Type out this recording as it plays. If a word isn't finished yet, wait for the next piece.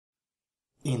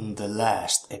In the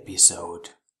last episode.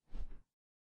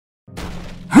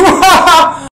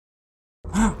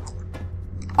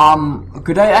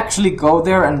 Could I actually go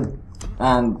there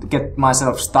and get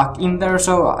myself stuck in there?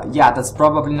 So, yeah, that's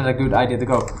probably not a good idea to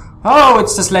go. Oh,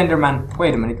 it's the Slenderman.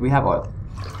 Wait a minute, we have oil.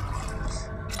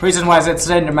 Reason why I said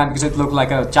Slenderman, because it looked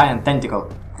like a giant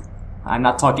tentacle. I'm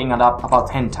not talking about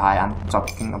hentai, I'm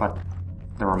talking about...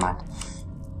 Never mind.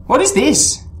 What is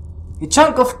this? A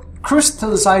chunk of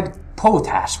crystallized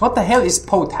potash. What the hell is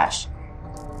potash?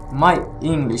 My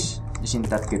English isn't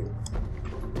that good.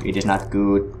 It is not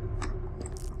good.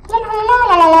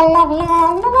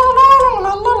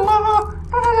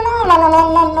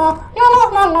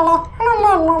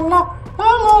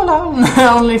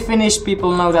 Only Finnish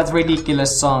people know that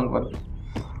ridiculous song, but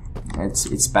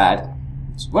it's bad.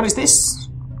 What is this?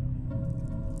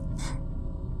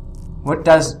 What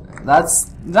does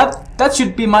that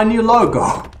should be my new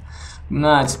logo?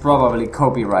 Nah, it's probably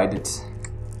copyrighted.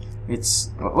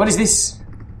 What is this?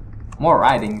 More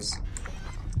writings.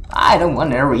 I don't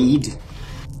want to read.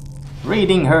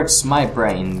 Reading hurts my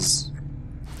brains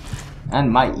and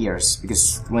my ears,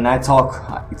 because when I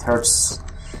talk it hurts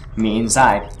me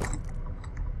inside.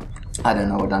 I don't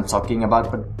know what I'm talking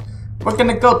about, but we're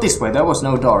gonna go this way. There was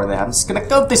no door there. I'm just gonna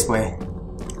go this way.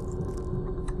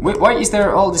 Wait, why is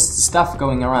there all this stuff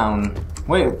going around?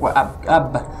 Wait,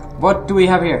 what do we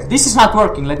have here? This is not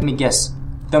working, let me guess.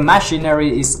 The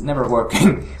machinery is never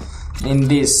working in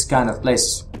this kind of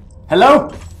place.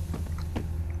 Hello?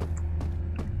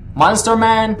 Monster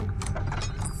Man?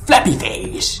 Flappy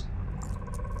Face!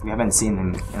 We haven't seen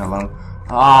him in a long...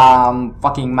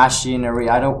 fucking machinery,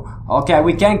 I don't... Okay,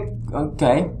 we can't...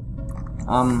 Okay.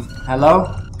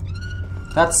 Hello?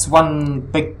 That's one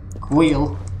big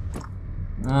wheel.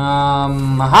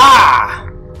 Ha!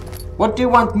 What do you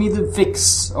want me to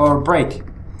fix or break?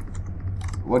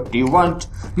 What do you want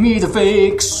me to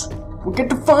fix? We got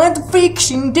to find the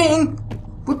fixing thing.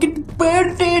 We get to...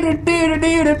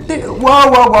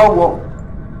 Whoa.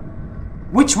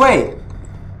 Which way?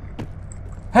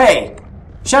 Hey!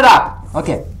 Shut up!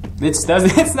 Okay. It's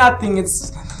nothing,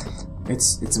 it's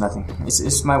nothing.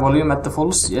 Is my volume at the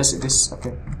fulls? Yes, it is.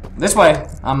 Okay. This way.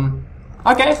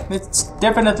 Okay, it's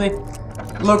definitely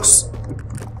looks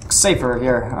safer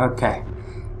here. Okay.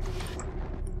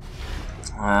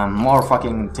 More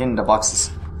fucking tinder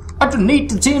boxes. I don't need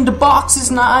the tinder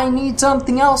boxes now, I need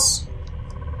something else.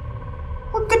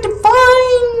 We're going to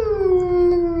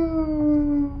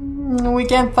find... We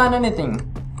can't find anything.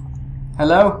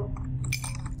 Hello?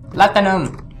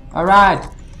 Platinum. Alright.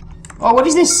 Oh, what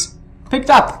is this? Picked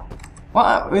up.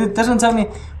 Well, it doesn't tell me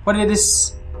what it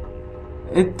is.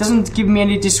 It doesn't give me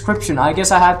any description. I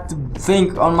guess I have to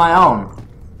think on my own.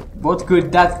 What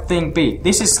could that thing be?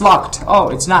 This is locked. Oh,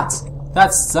 it's not.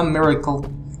 That's a miracle.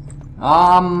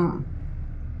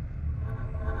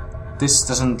 This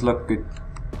doesn't look good.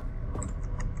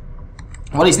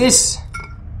 What is this?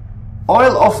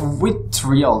 Oil of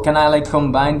vitriol. Can I like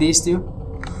combine these two?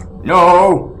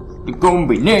 No! The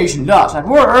combination doesn't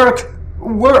work!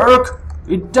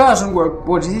 It doesn't work.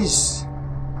 What is this?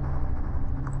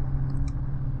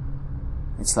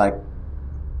 It's like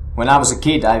when I was a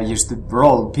kid, I used to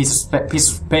roll pieces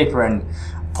of paper and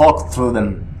talk through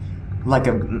them like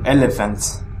an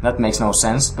elephant. That makes no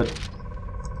sense, but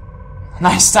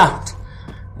nice sound.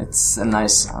 It's a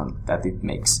nice sound that it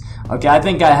makes. Okay, I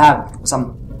think I have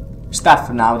some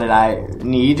stuff now that I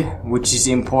need, which is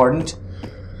important.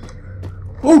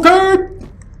 Okay,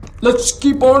 let's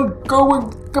keep on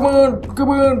going. Come on, to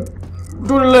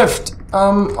the left.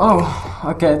 Oh,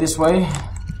 okay, this way.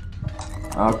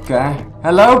 Okay,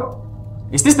 hello?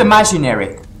 Is this the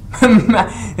machinery?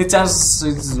 It's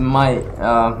my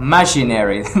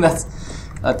machinery.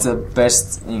 That's the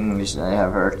best English I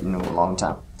have heard in a long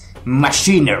time.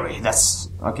 Machinery. That's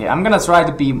okay. I'm gonna try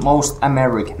to be most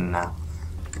American now.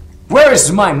 Where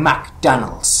is my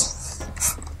McDonald's?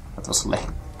 That was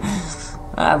lame.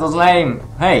 That was lame.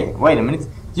 Hey, wait a minute.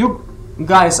 You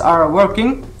guys are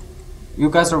working. You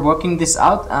guys are working this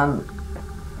out, and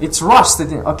it's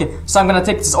rusted. Okay, so I'm gonna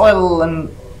take this oil and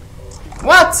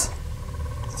what?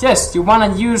 Yes, you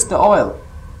wanna use the oil,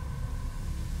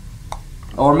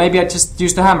 or maybe I just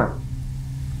use the hammer.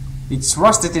 It's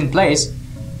rusted in place.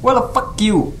 Well, fuck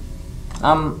you.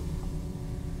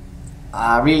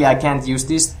 Really, I can't use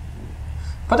this.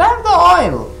 But I have the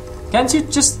oil. Can't you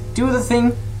just do the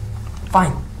thing?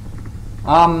 Fine.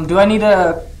 Do I need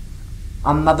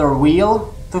another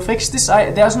wheel to fix this?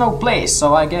 There's no place,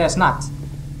 so I guess not.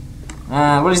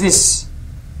 What is this?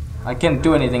 I can't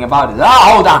do anything about it.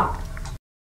 Ah, hold on.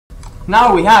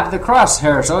 Now we have the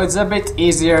crosshair, so it's a bit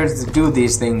easier to do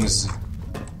these things.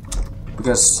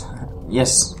 Because,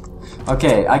 yes.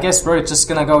 Okay, I guess we're just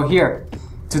gonna go here.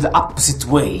 To the opposite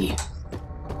way.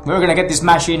 We're gonna get this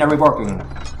machinery working.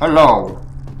 Hello.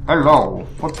 Hello.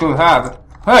 What do you have?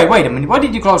 Hey, wait a minute. Why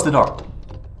did you close the door?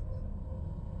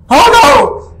 Oh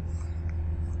no!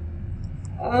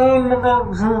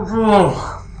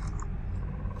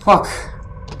 Fuck.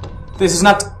 This is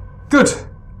not good.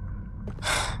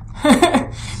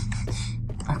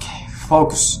 Okay,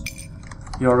 focus.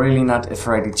 You're really not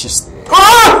afraid, it's just...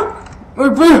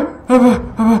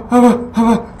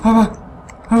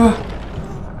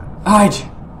 Hide.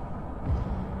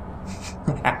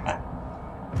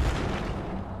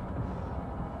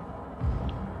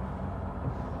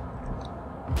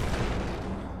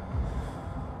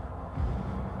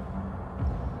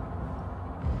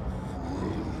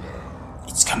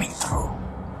 It's coming through.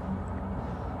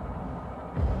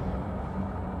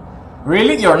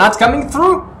 Really? You're not coming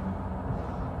through?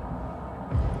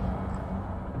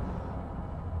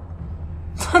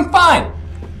 Fine!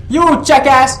 You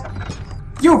jackass!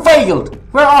 You failed!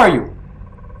 Where are you?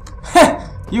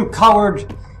 You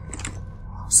coward!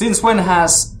 Since when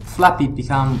has Flappy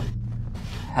become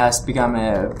a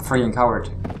freaking coward?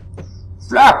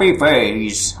 Flappy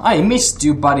face! I missed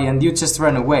you, buddy, and you just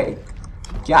ran away.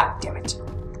 God damn it.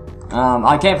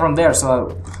 I came from there,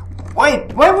 so...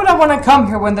 Wait, why would I want to come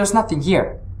here when there's nothing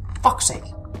here? Fuck's sake.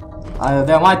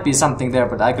 There might be something there,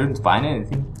 but I couldn't find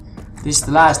anything. This is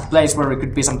the last place where it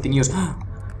could be something useful.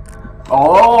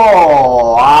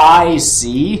 Oh, I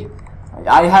see.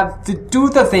 I have to do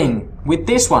the thing with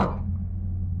this one.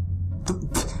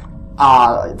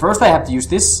 First I have to use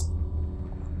this.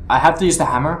 I have to use the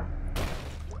hammer.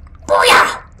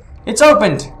 Booyah! It's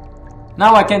opened!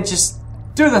 Now I can just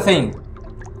do the thing.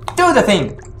 Do the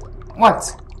thing!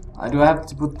 What? Do I have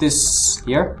to put this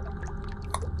here?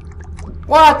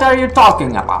 What are you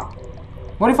talking about?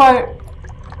 What if I...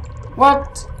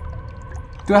 What?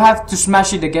 Do I have to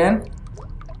smash it again?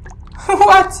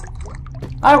 What?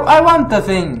 I want the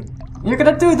thing. You're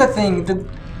gonna do the thing.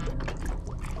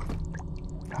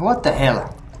 What the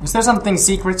hell? Is there something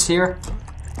secret here?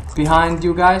 Behind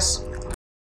you guys?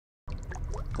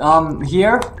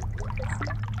 Here?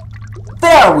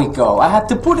 There we go. I had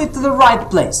to put it to the right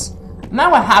place.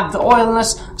 Now I have the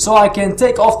oilness, so I can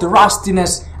take off the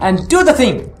rustiness and do the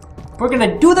thing. We're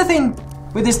gonna do the thing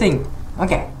with this thing.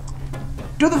 Okay.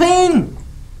 Do the thing!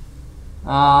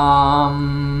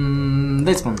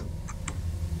 This one.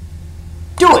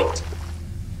 Do it!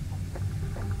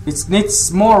 It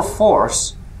needs more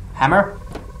force. Hammer?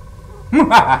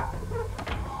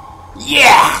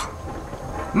 Yeah!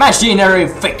 Machinery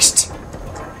fixed!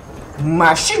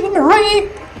 Machinery!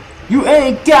 You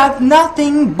ain't got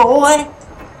nothing, boy!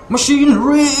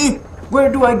 Machinery!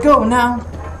 Where do I go now?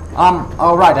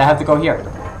 Alright, I have to go here.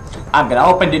 I'm gonna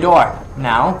open the door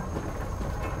now.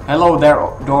 Hello there,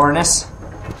 doorness.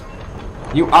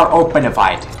 You are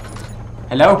openified.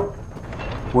 Hello?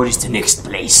 What is the next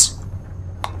place?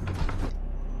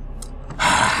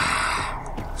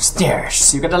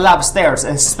 Stairs. You gotta love stairs,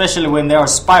 especially when they are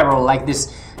spiral like this.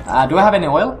 Do I have any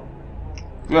oil?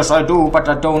 Yes, I do, but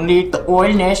I don't need the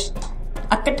oilness.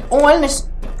 I get oilness.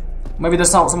 Maybe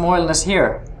there's some oilness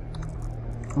here.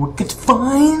 We could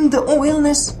find the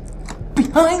oilness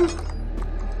behind.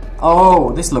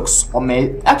 Oh, this looks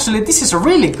amazing. Actually, this is a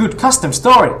really good custom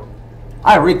story.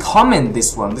 I recommend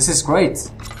this one. This is great.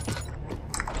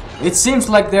 It seems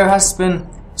like there has been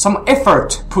some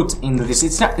effort put into this.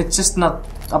 It's just not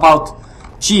about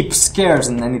cheap scares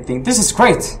and anything. This is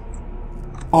great.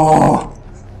 Oh,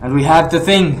 and we have the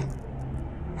thing.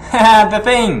 The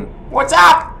thing. What's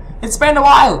up? It's been a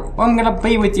while. I'm gonna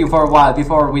be with you for a while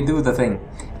before we do the thing.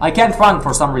 I can't run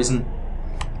for some reason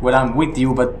when I'm with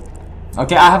you, but...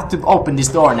 Okay, I have to open this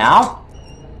door now.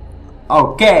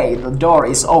 Okay, the door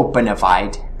is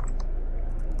openified.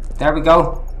 There we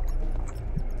go.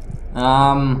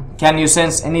 Can you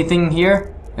sense anything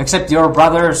here? Except your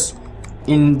brothers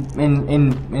in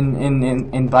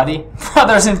body?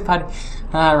 Brothers in body.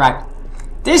 Alright.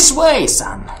 This way,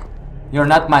 son. You're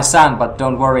not my son, but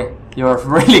don't worry. You're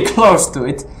really close to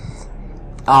it.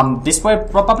 This way,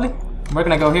 probably? We're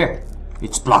gonna go here.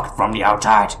 It's blocked from the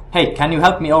outside. Hey, can you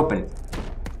help me open it?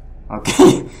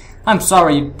 Okay. I'm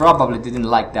sorry, you probably didn't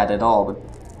like that at all, but...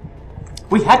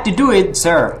 We had to do it,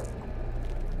 sir.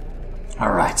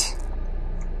 Alright.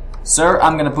 Sir,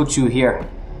 I'm gonna put you here.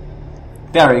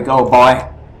 There you go, boy.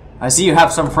 I see you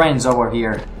have some friends over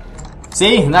here.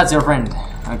 See? That's your friend.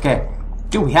 Okay.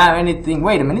 Do we have anything?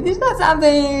 Wait a minute. It's not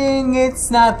something.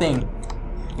 It's nothing.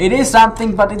 It is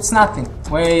something, but it's nothing.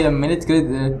 Wait a minute.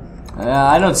 Good.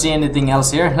 I don't see anything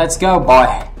else here. Let's go,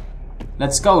 boy.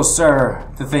 Let's go, sir.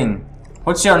 The thing.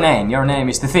 What's your name? Your name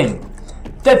is the Thing.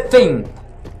 The Thing!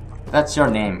 That's your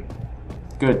name.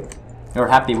 Good. You're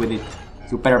happy with it.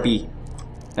 You better be.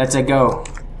 Let's go.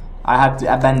 I have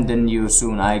to abandon you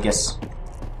soon, I guess.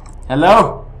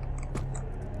 Hello?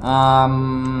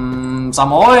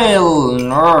 Some oil.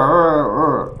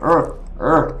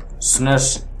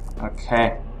 Snus.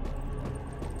 Okay.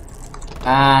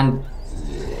 And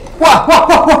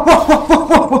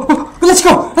let's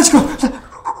go. Let's go.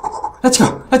 Let's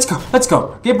go. Let's go. Let's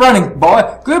go. Keep running, boy.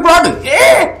 Keep running.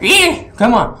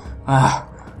 Come on.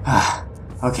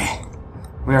 Okay.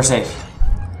 We are safe.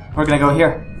 We're gonna go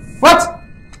here. What?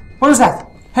 What is that?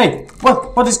 Hey,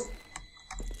 what is...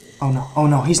 Oh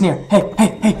no, he's near. Hey.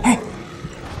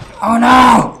 Oh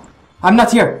no! I'm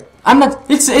not here. I'm not...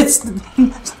 It's...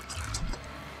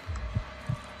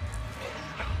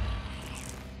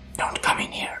 Don't come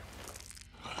in here.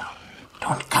 No,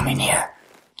 don't come in here.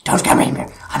 Don't come in here.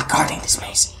 I'm guarding this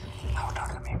place. No, don't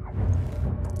come in here.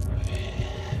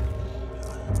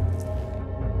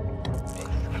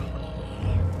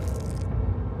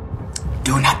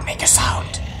 Do not make a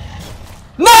sound.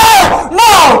 No!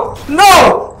 No!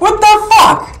 No! What the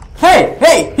fuck? Hey!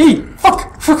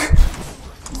 Fuck!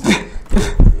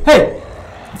 Hey!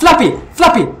 Flappy!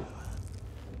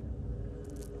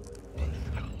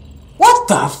 What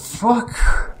the fuck?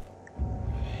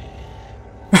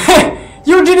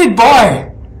 You did it,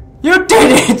 boy! You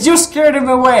did it! You scared him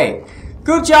away!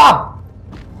 Good job!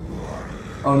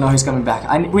 Oh no, he's coming back.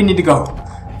 We need to go.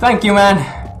 Thank you, man.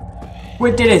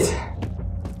 We did it.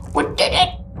 We did it!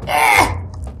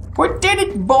 We did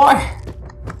it, boy!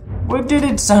 We did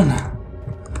it, son!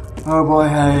 Oh boy,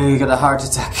 I got a heart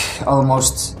attack.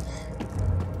 Almost.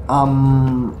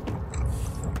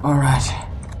 Alright.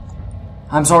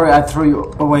 I'm sorry I threw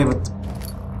you away, but...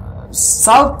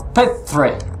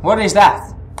 Saltpetre! What is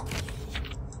that?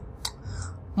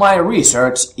 My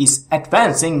research is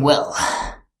advancing well.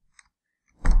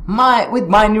 With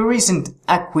my new recent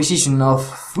acquisition of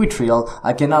vitriol,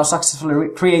 I can now successfully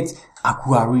create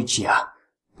aqua regia.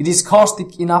 It is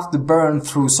caustic enough to burn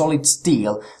through solid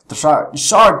steel. The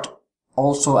shard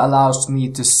also allows me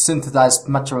to synthesize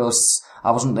materials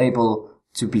I wasn't able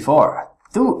to before.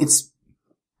 Though its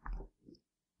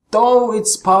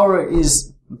power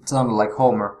is... It sounded like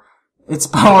Homer. Its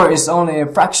power is only a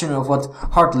fraction of what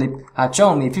Hartlip had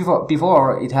shown me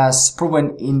before. It has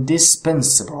proven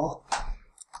indispensable.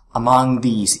 Among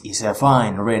these is a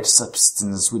fine red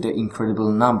substance with an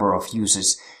incredible number of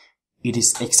uses. It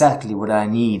is exactly what I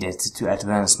needed to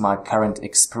advance my current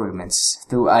experiments.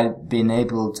 Though I've been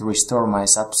able to restore my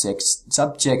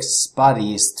subjects'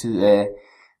 bodies to a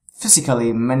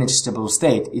physically manageable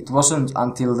state, it wasn't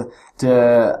until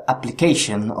the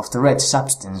application of the red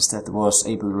substance that was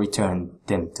able to return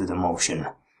them to the motion.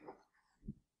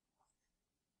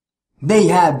 They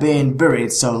had been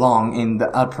buried so long in the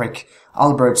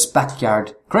Albert's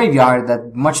graveyard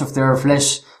that much of their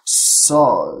flesh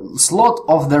slot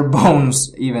off their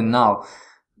bones even now.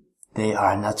 They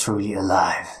are not truly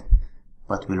alive,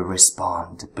 but will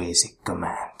respond to basic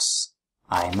commands.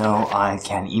 I know I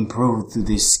can improve to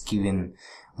this given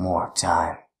more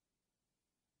time.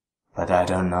 But I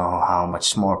don't know how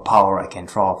much more power I can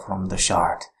draw from the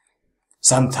shard.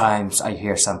 Sometimes I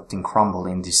hear something crumble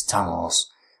in these tunnels.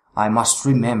 I must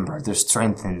remember to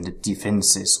strengthen the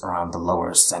defenses around the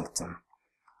lower sanctum.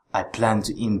 I plan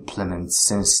to implement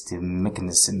sensitive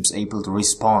mechanisms able to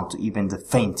respond to even the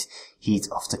faint heat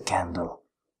of the candle.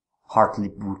 Hartley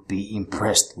would be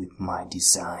impressed with my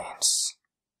designs.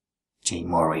 J.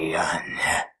 Morian.